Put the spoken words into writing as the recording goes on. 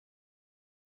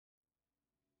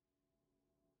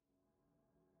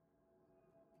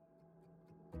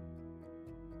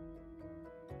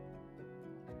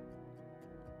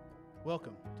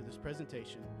Welcome to this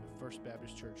presentation of First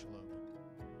Baptist Church Loeb.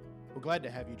 We're glad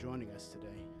to have you joining us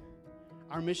today.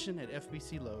 Our mission at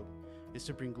FBC Loeb is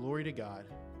to bring glory to God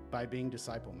by being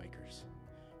disciple makers.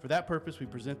 For that purpose, we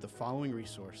present the following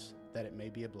resource, that it may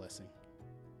be a blessing.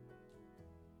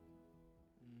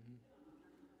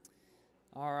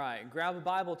 All right, grab a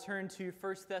Bible, turn to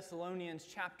 1 Thessalonians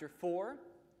chapter 4.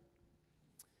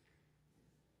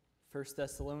 1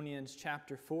 Thessalonians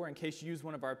chapter 4. In case you use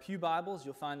one of our pew Bibles,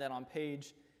 you'll find that on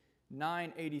page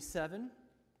 987.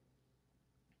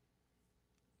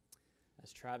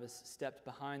 As Travis stepped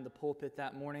behind the pulpit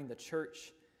that morning, the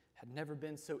church had never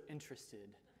been so interested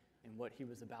in what he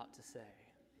was about to say.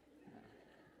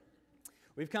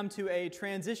 We've come to a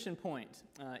transition point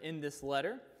in this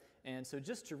letter. And so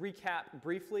just to recap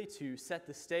briefly, to set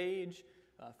the stage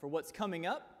for what's coming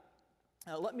up,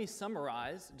 let me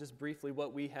summarize just briefly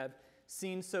what we have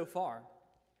seen so far.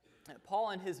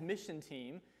 Paul and his mission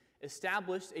team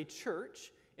established a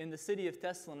church in the city of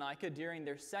Thessalonica during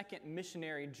their second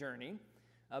missionary journey.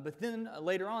 But then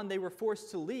later on, they were forced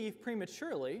to leave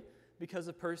prematurely because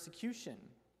of persecution.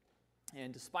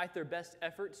 And despite their best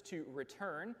efforts to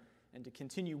return and to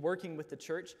continue working with the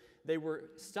church, they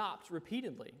were stopped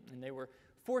repeatedly. And they were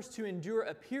forced to endure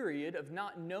a period of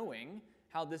not knowing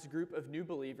how this group of new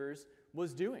believers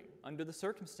was doing under the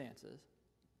circumstances.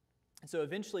 And so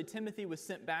eventually Timothy was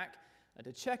sent back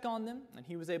to check on them, and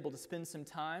he was able to spend some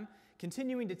time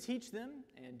continuing to teach them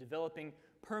and developing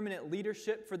permanent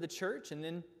leadership for the church. And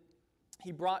then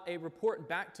he brought a report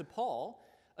back to Paul,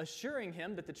 assuring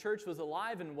him that the church was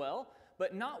alive and well,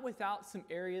 but not without some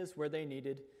areas where they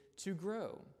needed to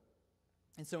grow.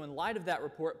 And so in light of that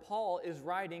report, Paul is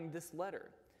writing this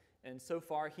letter. And so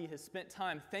far, he has spent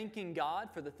time thanking God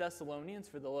for the Thessalonians,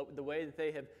 for the way that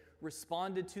they have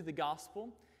responded to the gospel.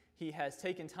 He has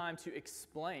taken time to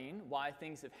explain why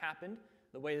things have happened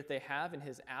the way that they have in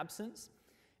his absence.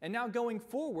 And now going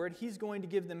forward, he's going to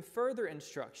give them further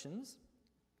instructions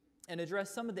and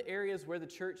address some of the areas where the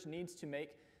church needs to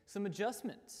make some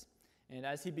adjustments. And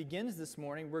as he begins this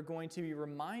morning, we're going to be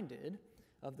reminded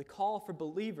of the call for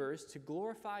believers to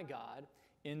glorify God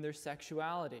in their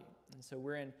sexuality. And so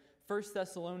we're in 1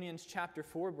 Thessalonians chapter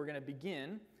 4. We're going to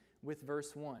begin with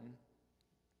verse 1.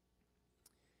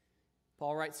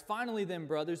 Paul writes, "Finally then,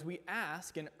 brothers, we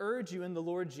ask and urge you in the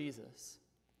Lord Jesus,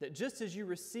 that just as you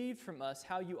received from us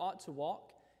how you ought to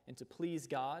walk and to please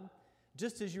God,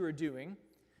 just as you are doing,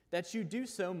 that you do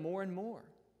so more and more.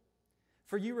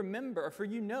 For you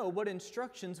know what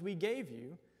instructions we gave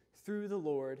you through the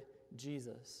Lord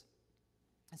Jesus."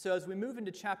 And so as we move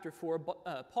into chapter 4,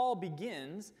 Paul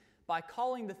begins by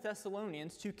calling the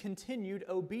Thessalonians to continued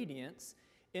obedience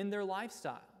in their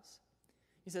lifestyles.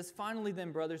 He says, "Finally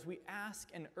then, brothers, we ask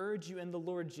and urge you in the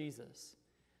Lord Jesus,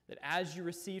 that as you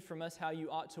received from us how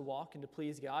you ought to walk and to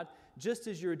please God, just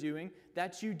as you're doing,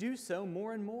 that you do so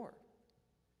more and more."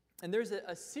 And there's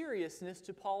a seriousness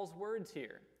to Paul's words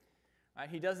here. Right?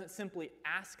 He doesn't simply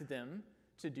ask them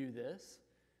to do this.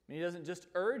 He doesn't just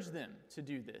urge them to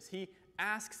do this. He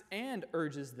asks and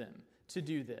urges them to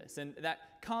do this. And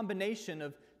that combination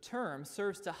of terms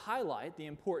serves to highlight the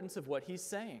importance of what he's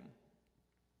saying.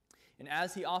 And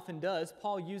as he often does,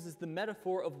 Paul uses the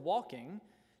metaphor of walking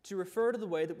to refer to the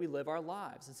way that we live our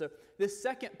lives. And so this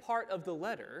second part of the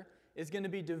letter is going to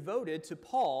be devoted to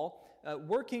Paul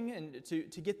working and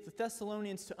to get the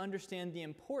Thessalonians to understand the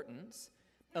importance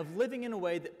of living in a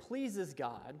way that pleases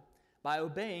God by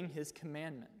obeying His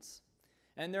commandments.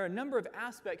 And there are a number of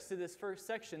aspects to this first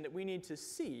section that we need to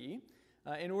see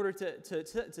in order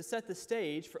to set the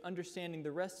stage for understanding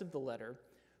the rest of the letter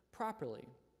properly.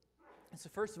 And so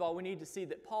first of all, we need to see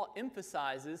that Paul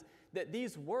emphasizes that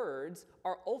these words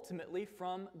are ultimately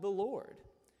from the Lord.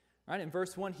 Right? In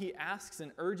verse 1, he asks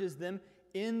and urges them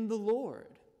in the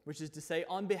Lord, which is to say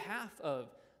on behalf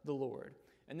of the Lord.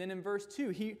 And then in verse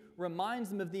 2, he reminds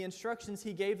them of the instructions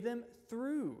he gave them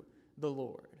through the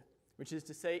Lord, which is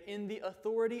to say in the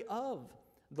authority of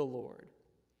the Lord.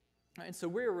 And so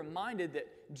we're reminded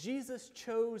that Jesus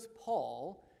chose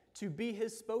Paul to be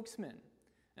his spokesman.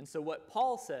 And so what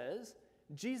Paul says,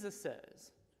 Jesus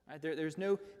says. Right? There's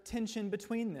no tension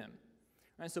between them.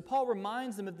 Right? So Paul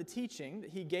reminds them of the teaching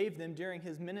that he gave them during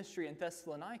his ministry in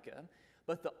Thessalonica,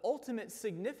 but the ultimate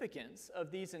significance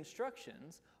of these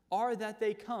instructions are that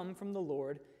they come from the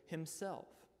Lord Himself.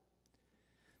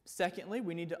 Secondly,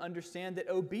 we need to understand that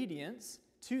obedience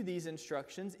to these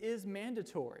instructions is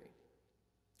mandatory.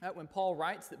 Right? When Paul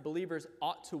writes that believers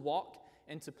ought to walk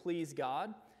and to please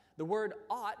God, the word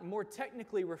ought more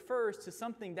technically refers to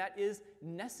something that is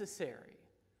necessary.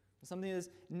 Something that is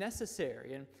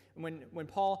necessary. And when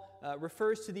Paul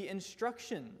refers to the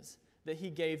instructions that he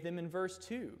gave them in verse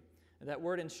 2. That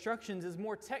word instructions is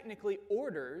more technically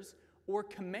orders or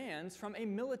commands from a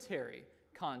military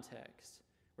context,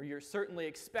 where you're certainly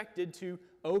expected to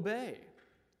obey.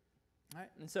 All right?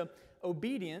 And so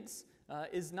obedience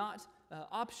is not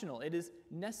optional. It is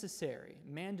necessary,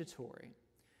 mandatory.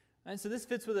 And so this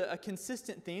fits with a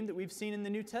consistent theme that we've seen in the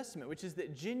New Testament, which is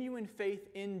that genuine faith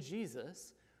in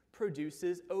Jesus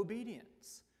produces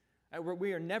obedience.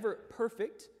 We are never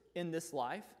perfect in this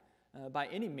life by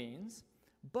any means,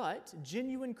 but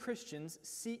genuine Christians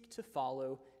seek to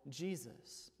follow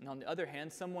Jesus. And on the other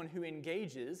hand, someone who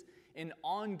engages in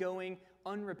ongoing,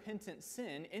 unrepentant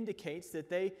sin indicates that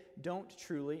they don't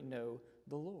truly know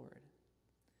the Lord.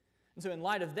 And so in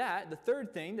light of that, the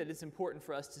third thing that is important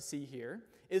for us to see here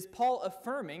is Paul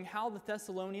affirming how the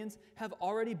Thessalonians have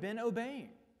already been obeying.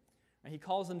 He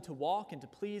calls them to walk and to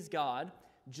please God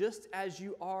just as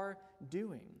you are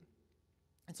doing.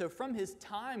 And so from his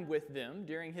time with them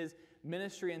during his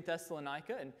ministry in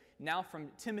Thessalonica, and now from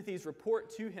Timothy's report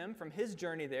to him from his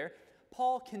journey there,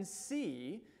 Paul can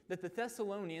see that the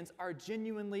Thessalonians are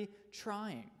genuinely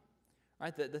trying.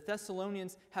 Right? The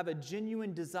Thessalonians have a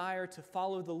genuine desire to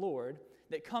follow the Lord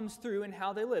that comes through in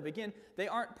how they live. Again, they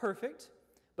aren't perfect,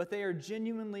 but they are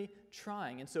genuinely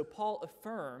trying. And so Paul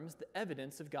affirms the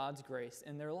evidence of God's grace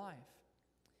in their life.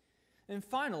 And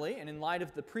finally, and in light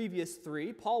of the previous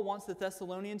three, Paul wants the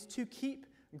Thessalonians to keep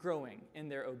growing in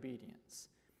their obedience.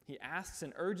 He asks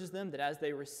and urges them that as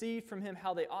they receive from him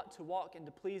how they ought to walk and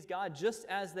to please God, just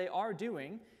as they are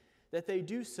doing, that they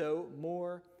do so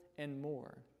more and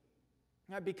more.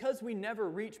 Now, because we never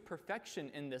reach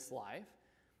perfection in this life,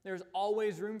 there's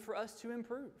always room for us to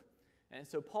improve. And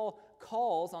so Paul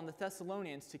calls on the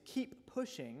Thessalonians to keep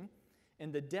pushing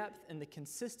in the depth and the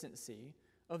consistency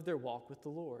of their walk with the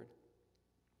Lord.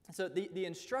 So the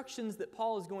instructions that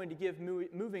Paul is going to give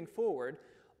moving forward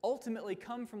ultimately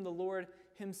come from the Lord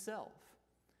himself.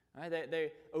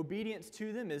 Right? Obedience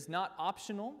to them is not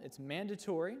optional, it's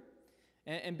mandatory.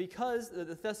 And because the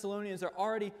Thessalonians are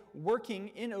already working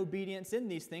in obedience in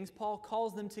these things, Paul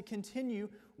calls them to continue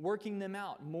working them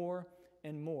out more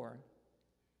and more.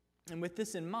 And with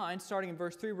this in mind, starting in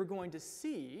verse 3, we're going to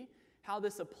see how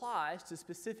this applies to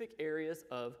specific areas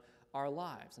of our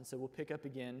lives. And so we'll pick up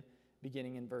again,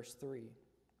 beginning in verse 3.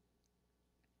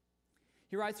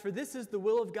 He writes, "For this is the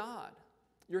will of God,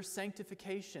 your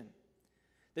sanctification,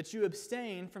 that you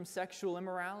abstain from sexual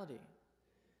immorality,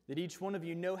 that each one of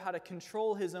you know how to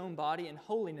control his own body in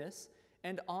holiness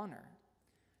and honor,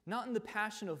 not in the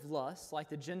passion of lust like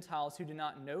the Gentiles who do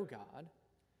not know God,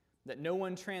 that no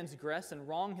one transgress and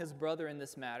wrong his brother in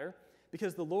this matter,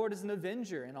 because the Lord is an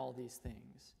avenger in all these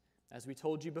things, as we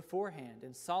told you beforehand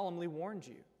and solemnly warned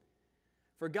you.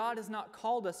 For God has not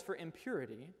called us for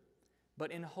impurity,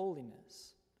 but in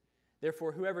holiness.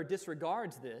 Therefore, whoever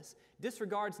disregards this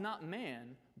disregards not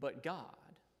man, but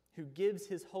God, who gives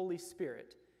his Holy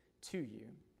Spirit to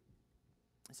you."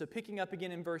 So picking up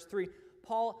again in verse 3,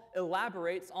 Paul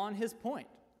elaborates on his point.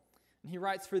 And he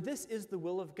writes, "For this is the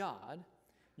will of God,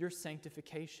 your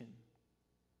sanctification."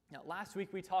 Now, last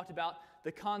week we talked about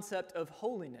the concept of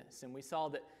holiness, and we saw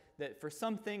that for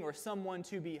something or someone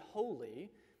to be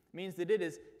holy means that it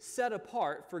is set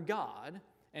apart for God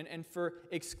and for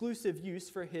exclusive use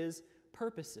for his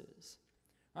purposes.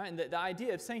 Right? And the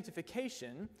idea of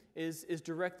sanctification is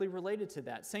directly related to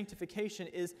that. Sanctification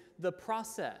is the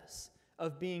process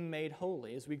of being made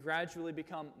holy as we gradually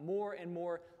become more and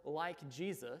more like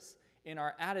Jesus in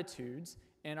our attitudes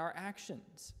and our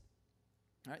actions.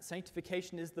 Right?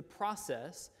 Sanctification is the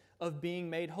process of being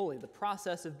made holy, the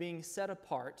process of being set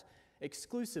apart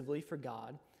exclusively for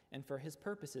God and for his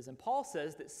purposes. And Paul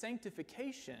says that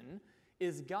sanctification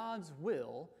is God's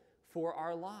will for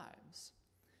our lives.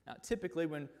 Now, typically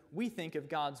when we think of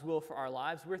God's will for our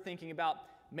lives, we're thinking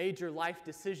about major life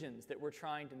decisions that we're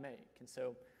trying to make. And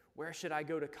so, where should I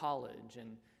go to college?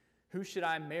 And who should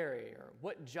I marry? Or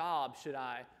what job should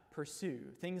I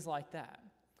pursue? Things like that.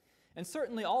 And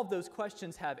certainly all of those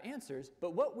questions have answers,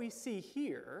 but what we see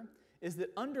here is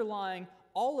that underlying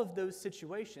all of those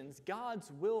situations,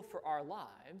 God's will for our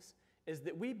lives is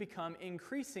that we become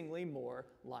increasingly more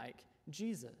like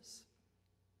Jesus.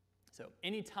 So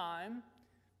anytime,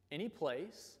 any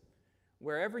place,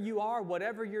 wherever you are,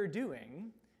 whatever you're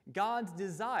doing, God's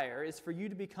desire is for you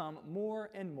to become more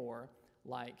and more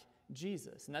like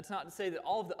Jesus. And that's not to say that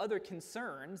all of the other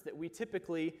concerns that we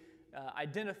typically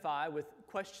identify with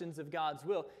questions of God's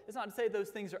will, it's not to say those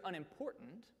things are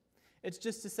unimportant. It's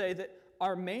just to say that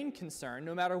our main concern,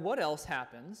 no matter what else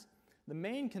happens, the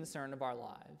main concern of our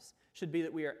lives should be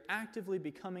that we are actively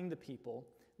becoming the people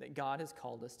that God has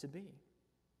called us to be.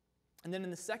 And then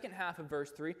in the second half of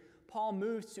verse 3, Paul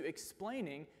moves to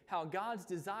explaining how God's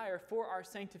desire for our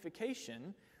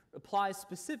sanctification applies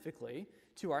specifically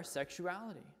to our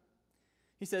sexuality.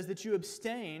 He says that you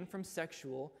abstain from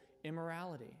sexual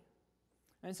immorality.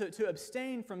 And so to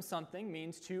abstain from something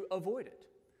means to avoid it,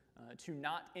 to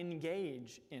not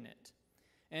engage in it.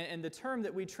 And the term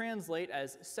that we translate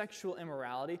as sexual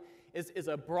immorality is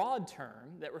a broad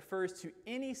term that refers to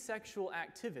any sexual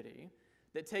activity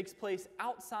that takes place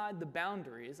outside the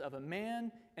boundaries of a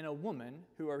man and a woman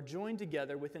who are joined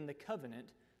together within the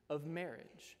covenant of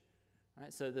marriage.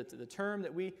 Right? So the term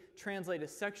that we translate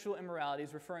as sexual immorality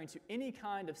is referring to any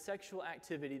kind of sexual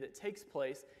activity that takes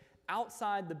place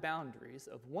outside the boundaries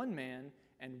of one man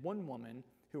and one woman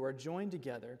who are joined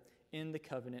together in the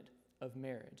covenant of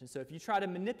marriage. And so if you try to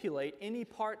manipulate any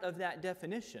part of that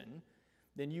definition,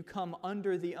 then you come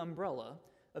under the umbrella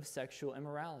of sexual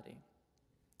immorality.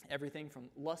 Everything from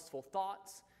lustful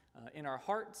thoughts in our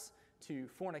hearts to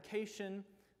fornication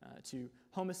to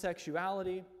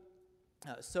homosexuality,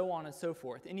 so on and so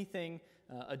forth. Anything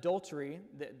adultery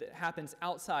that happens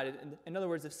outside. In other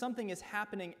words, if something is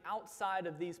happening outside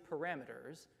of these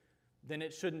parameters, then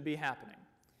it shouldn't be happening.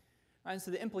 Right? And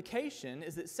so the implication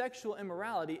is that sexual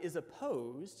immorality is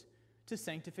opposed to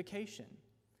sanctification.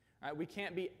 Right? We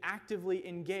can't be actively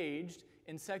engaged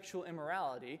in sexual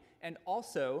immorality and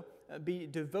also be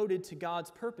devoted to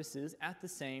God's purposes at the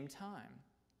same time.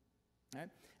 Right?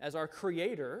 As our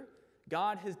Creator,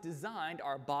 God has designed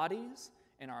our bodies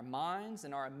and our minds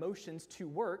and our emotions to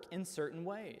work in certain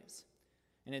ways.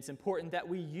 And it's important that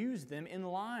we use them in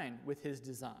line with His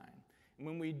design. And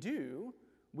when we do,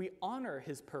 we honor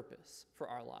His purpose for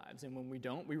our lives. And when we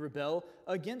don't, we rebel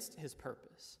against His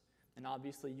purpose. And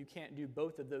obviously, you can't do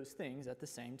both of those things at the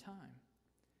same time.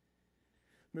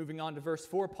 Moving on to verse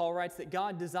 4, Paul writes that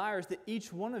God desires that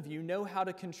each one of you know how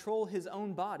to control his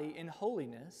own body in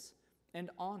holiness and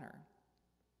honor.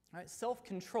 Right?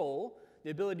 Self-control, the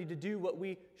ability to do what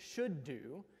we should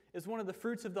do, is one of the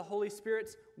fruits of the Holy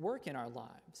Spirit's work in our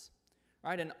lives.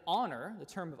 Right? And honor, the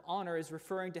term of honor, is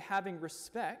referring to having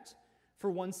respect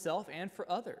for oneself and for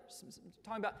others. It's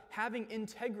talking about having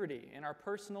integrity in our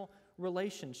personal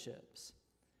relationships.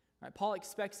 Right? Paul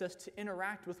expects us to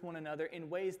interact with one another in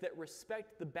ways that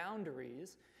respect the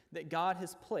boundaries that God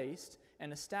has placed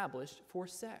and established for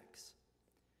sex.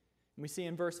 And we see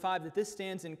in verse 5 that this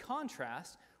stands in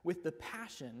contrast with the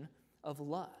passion of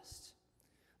lust.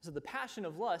 So the passion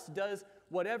of lust does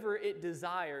whatever it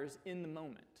desires in the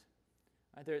moment.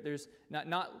 Right? There's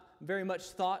not very much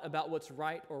thought about what's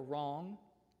right or wrong.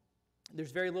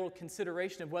 There's very little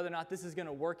consideration of whether or not this is going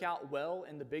to work out well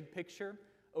in the big picture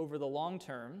over the long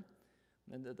term.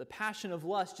 And the passion of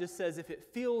lust just says if it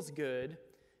feels good,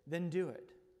 then do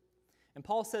it. And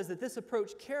Paul says that this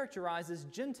approach characterizes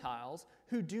Gentiles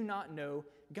who do not know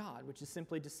God, which is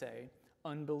simply to say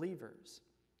unbelievers.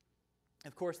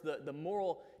 Of course, the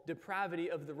moral depravity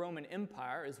of the Roman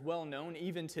Empire is well known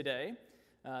even today.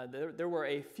 There were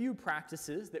a few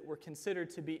practices that were considered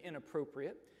to be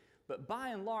inappropriate, but by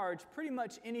and large, pretty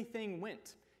much anything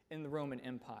went in the Roman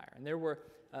Empire. And there were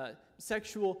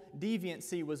sexual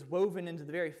deviancy was woven into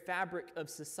the very fabric of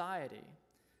society.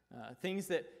 Things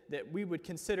that we would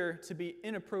consider to be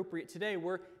inappropriate today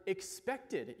were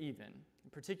expected even,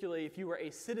 particularly if you were a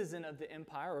citizen of the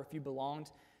empire or if you belonged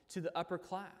to the upper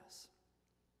class.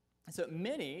 And so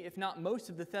many, if not most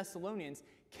of the Thessalonians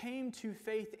came to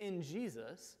faith in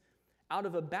Jesus out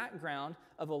of a background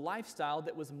of a lifestyle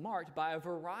that was marked by a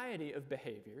variety of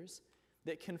behaviors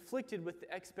that conflicted with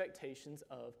the expectations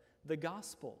of the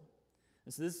gospel.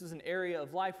 And so this was an area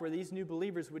of life where these new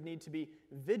believers would need to be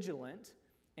vigilant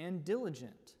and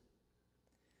diligent.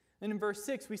 And in verse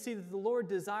 6, we see that the Lord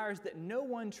desires that no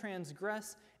one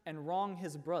transgress and wrong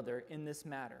his brother in this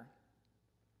matter.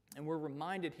 And we're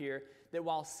reminded here that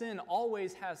while sin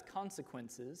always has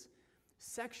consequences,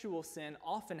 sexual sin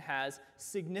often has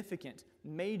significant,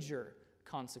 major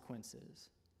consequences.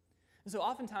 And so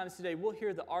oftentimes today we'll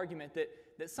hear the argument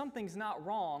that something's not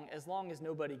wrong as long as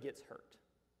nobody gets hurt.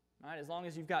 Right? As long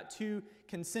as you've got two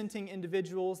consenting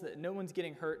individuals, that no one's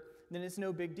getting hurt, then it's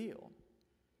no big deal.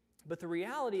 But the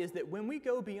reality is that when we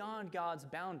go beyond God's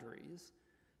boundaries,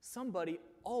 somebody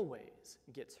always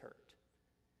gets hurt.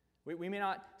 We may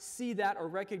not see that or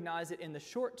recognize it in the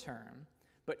short term,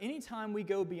 but anytime we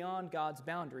go beyond God's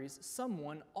boundaries,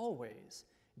 someone always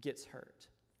gets hurt.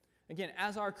 Again,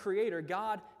 as our Creator,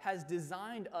 God has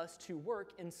designed us to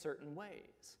work in certain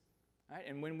ways. Right?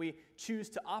 And when we choose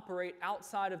to operate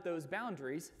outside of those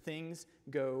boundaries, things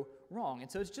go wrong.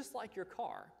 And so it's just like your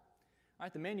car.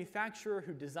 Right? The manufacturer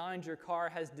who designed your car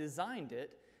has designed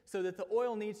it so that the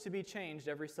oil needs to be changed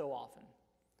every so often.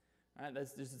 Right?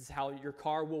 This is how your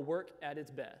car will work at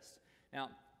its best. Now,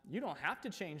 you don't have to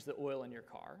change the oil in your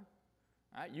car.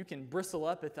 Right? You can bristle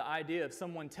up at the idea of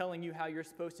someone telling you how you're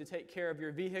supposed to take care of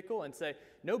your vehicle and say,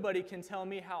 nobody can tell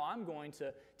me how I'm going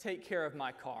to take care of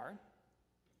my car.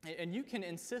 And you can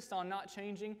insist on not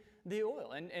changing the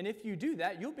oil. And if you do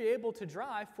that, you'll be able to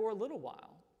drive for a little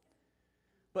while.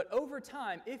 But over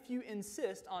time, if you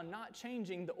insist on not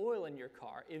changing the oil in your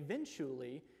car,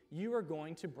 eventually you are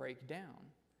going to break down.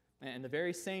 And the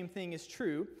very same thing is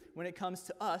true when it comes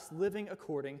to us living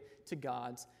according to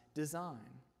God's design.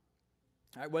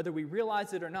 All right, whether we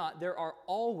realize it or not, there are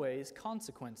always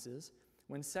consequences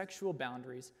when sexual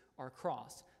boundaries are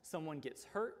crossed. Someone gets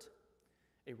hurt,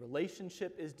 a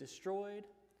relationship is destroyed,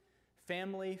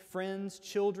 family, friends,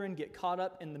 children get caught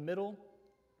up in the middle,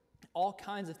 all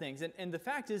kinds of things. And the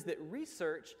fact is that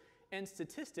research and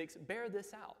statistics bear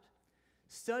this out.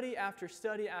 Study after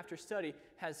study after study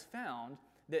has found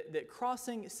that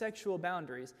crossing sexual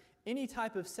boundaries, any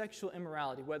type of sexual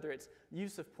immorality, whether it's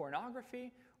use of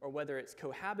pornography, or whether it's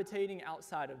cohabitating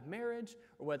outside of marriage,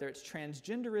 or whether it's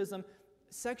transgenderism,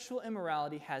 sexual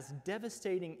immorality has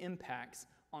devastating impacts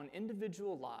on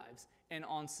individual lives and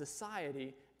on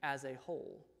society as a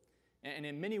whole. And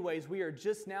in many ways, we are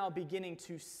just now beginning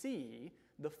to see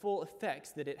the full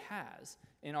effects that it has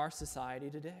in our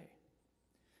society today.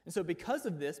 And so because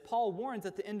of this, Paul warns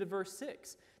at the end of verse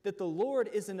 6 that the Lord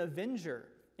is an avenger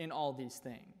in all these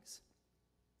things.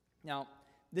 Now,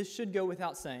 this should go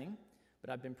without saying, but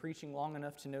I've been preaching long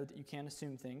enough to know that you can't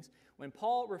assume things. When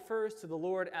Paul refers to the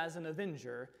Lord as an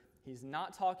avenger, he's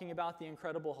not talking about the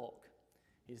Incredible Hulk.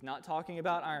 He's not talking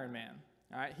about Iron Man.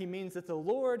 All right? He means that the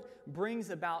Lord brings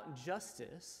about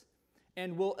justice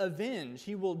and will avenge.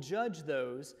 He will judge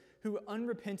those who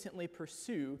unrepentantly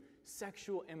pursue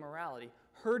sexual immorality,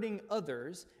 hurting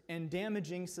others and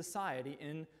damaging society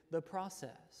in the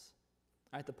process.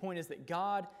 All right? The point is that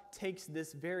God takes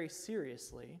this very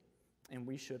seriously, and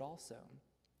we should also.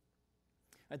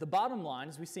 Right, the bottom line,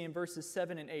 as we see in verses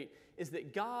 7 and 8, is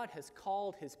that God has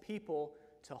called his people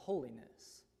to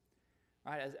holiness.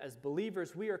 Right, as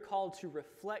believers, we are called to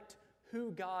reflect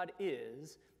who God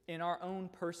is in our own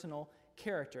personal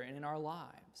character and in our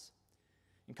lives.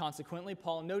 And consequently,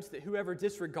 Paul notes that whoever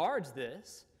disregards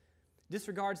this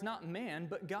disregards not man,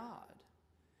 but God.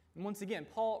 And once again,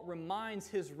 Paul reminds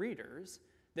his readers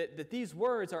that these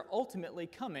words are ultimately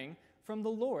coming from the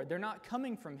Lord. They're not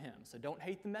coming from him, so don't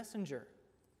hate the messenger.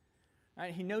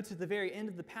 Right? He notes at the very end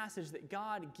of the passage that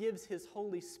God gives his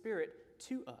Holy Spirit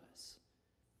to us.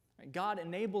 Right? God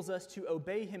enables us to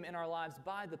obey him in our lives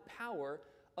by the power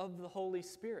of the Holy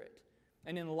Spirit.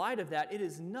 And in light of that, it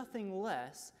is nothing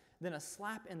less than a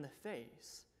slap in the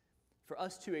face for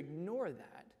us to ignore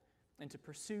that and to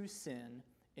pursue sin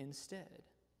instead.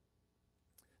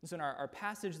 And so in our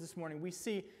passage this morning, we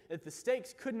see that the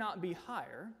stakes could not be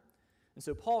higher. And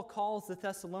so Paul calls the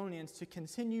Thessalonians to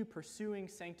continue pursuing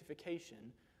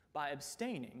sanctification by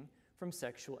abstaining from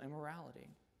sexual immorality.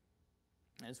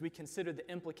 As we consider the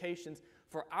implications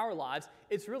for our lives,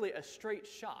 it's really a straight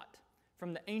shot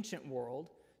from the ancient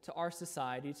world to our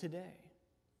society today.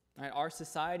 Right? Our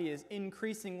society is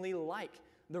increasingly like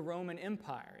the Roman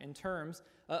Empire in terms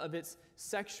of its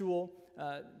sexual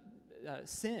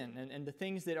sin and the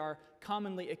things that are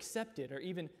commonly accepted or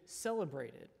even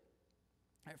celebrated.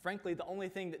 Right? Frankly, the only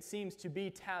thing that seems to be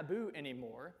taboo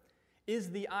anymore is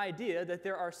the idea that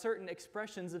there are certain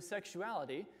expressions of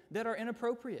sexuality that are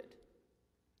inappropriate.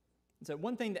 And so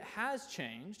one thing that has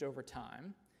changed over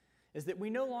time is that we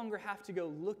no longer have to go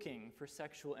looking for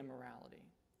sexual immorality.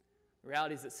 The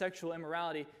reality is that sexual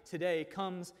immorality today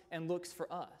comes and looks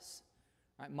for us.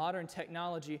 Right? Modern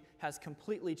technology has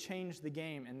completely changed the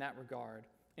game in that regard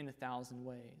in 1,000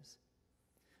 ways.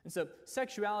 And so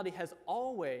sexuality has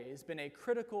always been a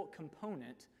critical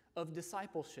component of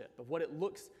discipleship, of what it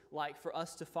looks like for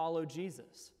us to follow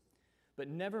Jesus, but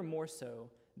never more so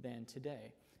than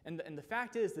today. And the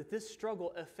fact is that this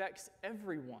struggle affects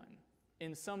everyone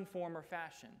in some form or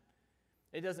fashion.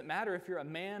 It doesn't matter if you're a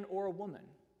man or a woman.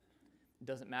 It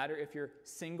doesn't matter if you're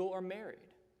single or married.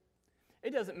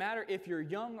 It doesn't matter if you're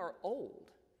young or old.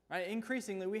 Right?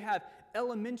 Increasingly, we have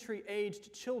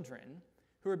elementary-aged children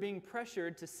who are being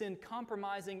pressured to send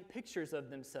compromising pictures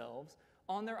of themselves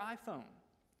on their iPhone.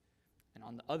 And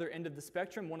on the other end of the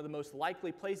spectrum, one of the most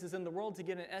likely places in the world to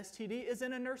get an STD is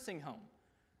in a nursing home.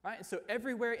 Right? And so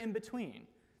everywhere in between,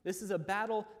 this is a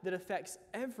battle that affects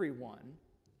everyone.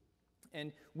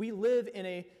 And we live in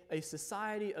a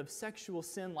society of sexual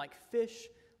sin like fish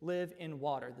live in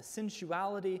water. The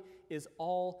sensuality is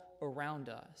all around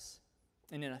us.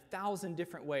 and in 1,000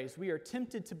 different ways, we are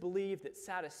tempted to believe that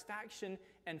satisfaction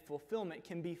and fulfillment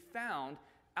can be found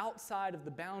outside of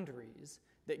the boundaries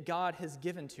that God has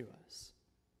given to us.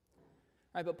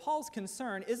 Right, but Paul's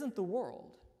concern isn't the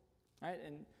world, right?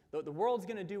 And the world's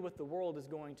going to do what the world is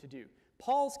going to do.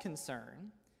 Paul's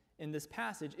concern in this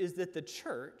passage is that the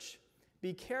church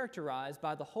be characterized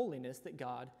by the holiness that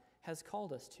God has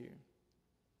called us to.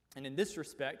 And in this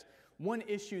respect, one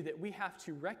issue that we have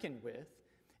to reckon with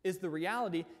is the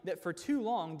reality that for too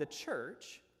long the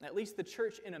church, at least the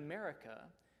church in America,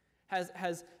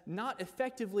 has not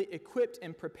effectively equipped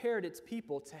and prepared its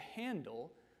people to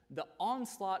handle the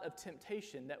onslaught of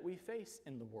temptation that we face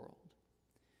in the world.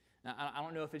 Now, I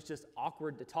don't know if it's just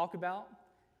awkward to talk about,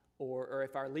 or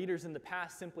if our leaders in the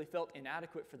past simply felt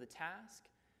inadequate for the task,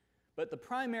 but the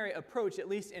primary approach, at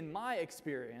least in my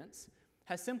experience,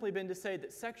 has simply been to say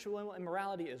that sexual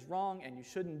immorality is wrong and you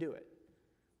shouldn't do it.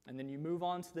 And then you move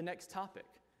on to the next topic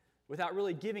without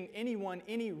really giving anyone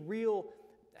any real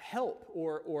help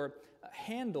or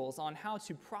handles on how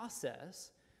to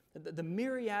process the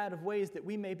myriad of ways that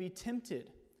we may be tempted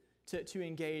to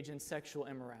engage in sexual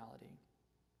immorality.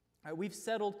 Right, we've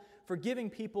settled for giving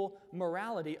people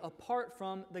morality apart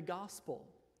from the gospel.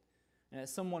 And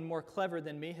as someone more clever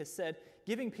than me has said,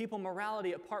 giving people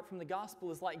morality apart from the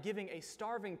gospel is like giving a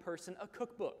starving person a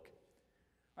cookbook.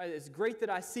 Right, it's great that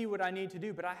I see what I need to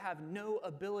do, but I have no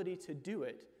ability to do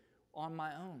it on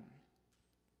my own.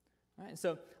 Right, and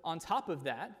so on top of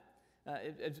that,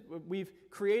 we've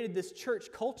created this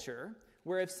church culture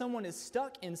where if someone is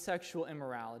stuck in sexual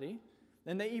immorality,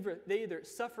 then they either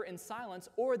suffer in silence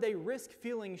or they risk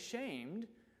feeling shamed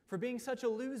for being such a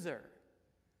loser.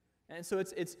 And so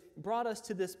it's brought us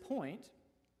to this point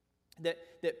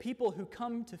that people who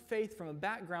come to faith from a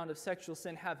background of sexual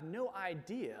sin have no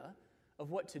idea of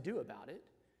what to do about it.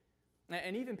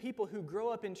 And even people who grow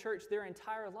up in church their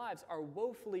entire lives are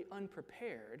woefully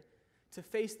unprepared to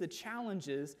face the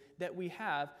challenges that we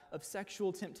have of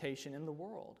sexual temptation in the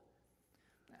world.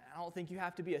 I don't think you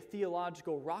have to be a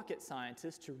theological rocket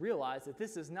scientist to realize that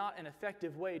this is not an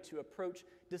effective way to approach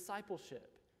discipleship.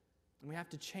 And we have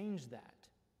to change that.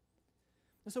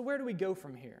 And so where do we go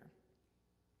from here?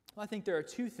 Well, I think there are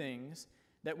two things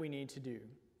that we need to do.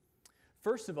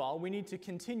 First of all, we need to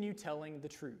continue telling the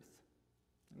truth.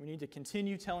 We need to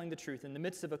continue telling the truth. In the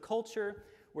midst of a culture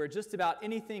where just about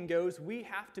anything goes, we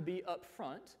have to be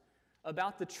upfront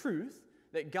about the truth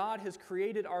that God has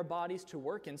created our bodies to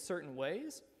work in certain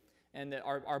ways, and that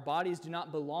our bodies do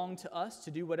not belong to us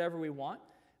to do whatever we want,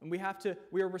 and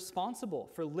we are responsible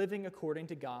for living according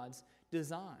to God's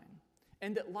design,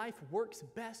 and that life works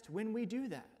best when we do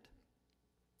that.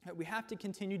 We have to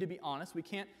continue to be honest. We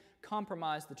can't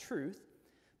compromise the truth.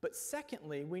 But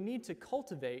secondly, we need to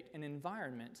cultivate an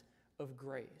environment of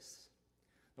grace.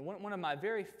 One of my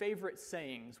very favorite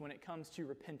sayings when it comes to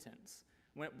repentance,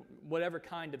 whatever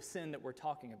kind of sin that we're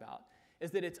talking about, is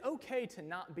that it's okay to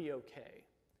not be okay.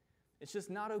 It's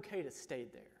just not okay to stay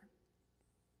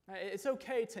there. It's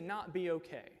okay to not be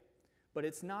okay, but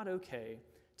it's not okay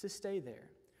to stay there.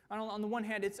 On the one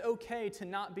hand, it's okay to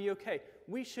not be okay.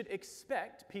 We should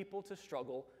expect people to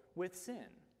struggle with sin.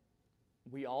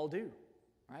 We all do.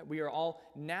 Right? We are all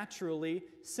naturally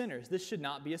sinners. This should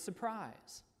not be a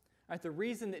surprise. Right? The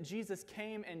reason that Jesus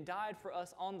came and died for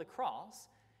us on the cross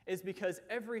is because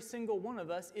every single one of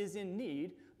us is in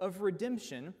need of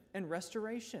redemption and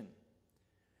restoration.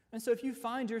 And so if you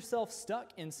find yourself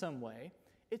stuck in some way,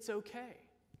 it's okay.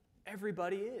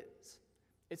 Everybody is.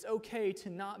 It's okay to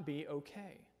not be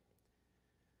okay.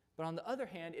 But on the other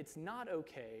hand, it's not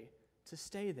okay to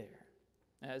stay there.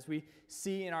 As we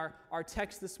see in our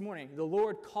text this morning, the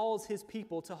Lord calls his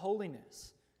people to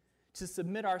holiness, to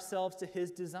submit ourselves to his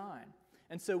design.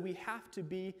 And so we have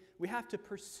to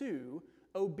pursue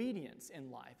obedience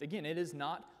in life. Again, it is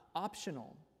not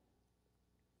optional.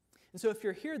 And so if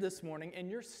you're here this morning and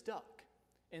you're stuck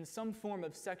in some form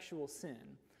of sexual sin,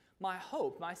 my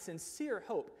hope, my sincere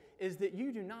hope, is that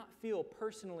you do not feel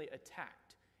personally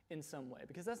attacked in some way,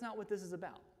 because that's not what this is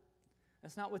about.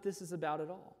 That's not what this is about at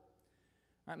all.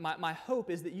 Right? My hope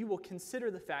is that you will consider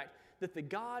the fact that the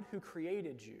God who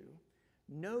created you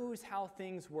knows how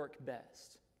things work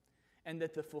best, and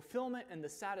that the fulfillment and the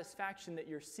satisfaction that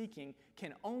you're seeking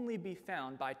can only be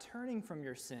found by turning from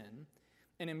your sin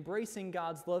and embracing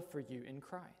God's love for you in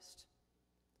Christ.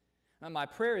 Now, my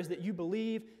prayer is that you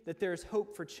believe that there's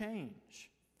hope for change,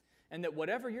 and that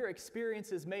whatever your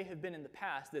experiences may have been in the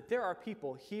past, that there are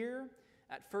people here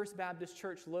at First Baptist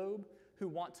Church Loeb who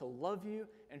want to love you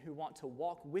and who want to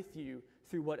walk with you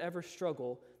through whatever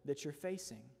struggle that you're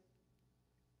facing.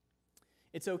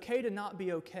 It's okay to not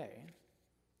be okay,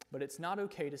 but it's not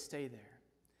okay to stay there.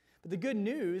 But the good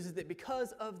news is that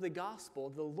because of the gospel,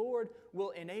 the Lord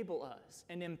will enable us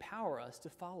and empower us to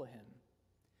follow him.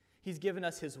 He's given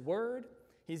us his word,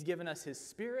 he's given us his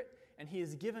spirit, and he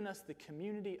has given us the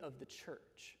community of the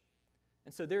church.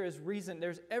 And so there's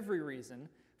every reason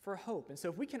for hope. And so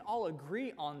if we can all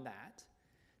agree on that,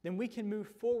 then we can move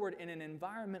forward in an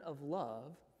environment of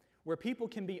love where people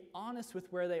can be honest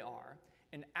with where they are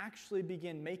and actually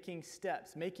begin making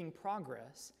steps, making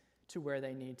progress to where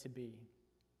they need to be.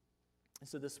 And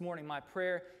so this morning, my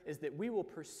prayer is that we will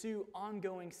pursue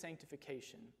ongoing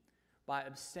sanctification by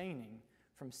abstaining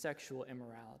from sexual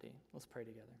immorality. Let's pray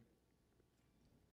together.